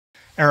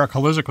Eric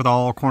Halizik with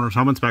All Corners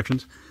Home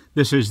Inspections.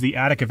 This is the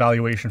attic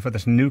evaluation for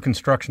this new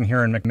construction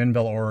here in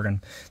McMinnville, Oregon.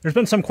 There's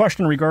been some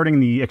question regarding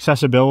the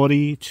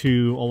accessibility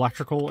to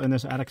electrical in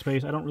this attic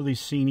space. I don't really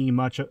see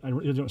much of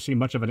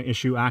an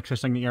issue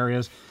accessing the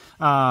areas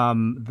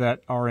that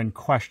are in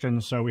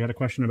question. So we had a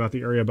question about the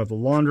area above the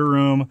laundry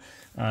room.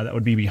 That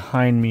would be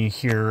behind me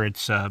here.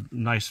 It's a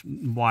nice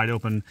wide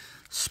open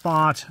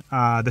spot.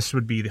 This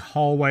would be the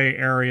hallway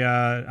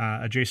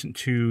area adjacent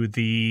to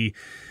the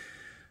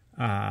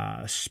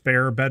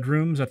spare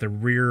bedrooms at the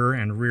rear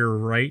and rear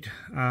right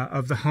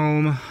of the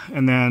home,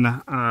 and then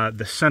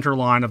the center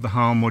line of the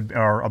home would,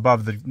 or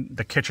above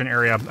the kitchen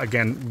area.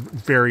 Again,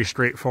 very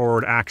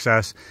straightforward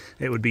access.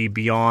 It would be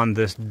beyond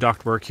this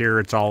ductwork here.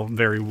 It's all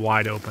very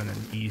wide open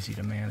and easy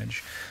to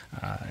manage.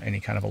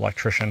 Any kind of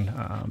electrician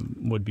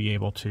would be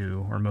able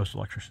to, or most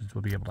electricians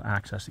would be able to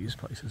access these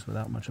places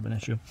without much of an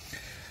issue.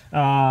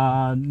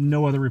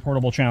 No other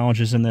reportable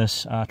challenges in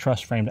this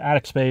truss framed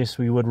attic space.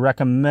 We would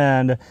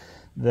recommend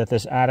that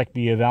this attic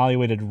be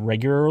evaluated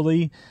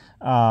regularly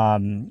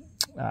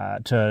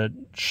to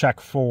check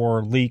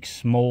for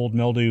leaks, mold,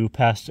 mildew,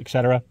 pests,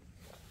 etc.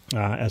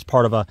 As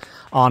part of an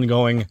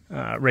ongoing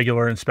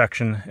regular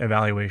inspection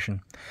evaluation.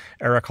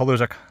 Eric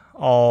Halizik,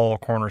 All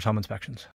Corners Home Inspections.